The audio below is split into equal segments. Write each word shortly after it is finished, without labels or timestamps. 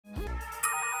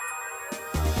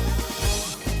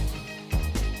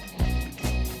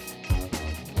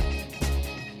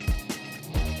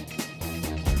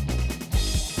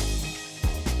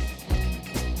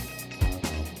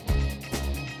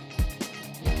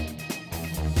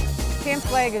Camp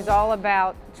Fleig is all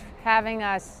about having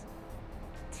us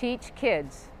teach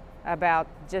kids about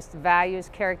just values,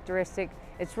 characteristics.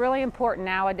 It's really important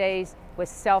nowadays with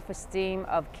self-esteem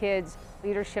of kids,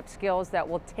 leadership skills that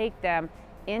will take them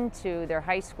into their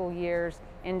high school years,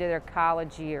 into their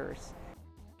college years.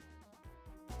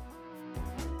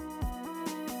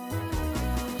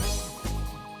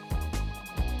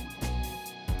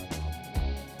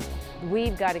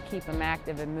 We've got to keep them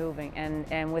active and moving,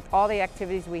 and with all the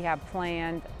activities we have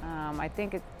planned, I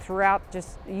think throughout,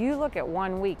 just you look at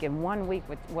 1 week, and 1 week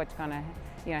what's going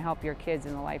to help your kids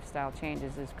in the lifestyle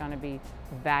changes is going to be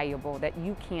valuable that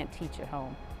you can't teach at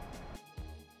home.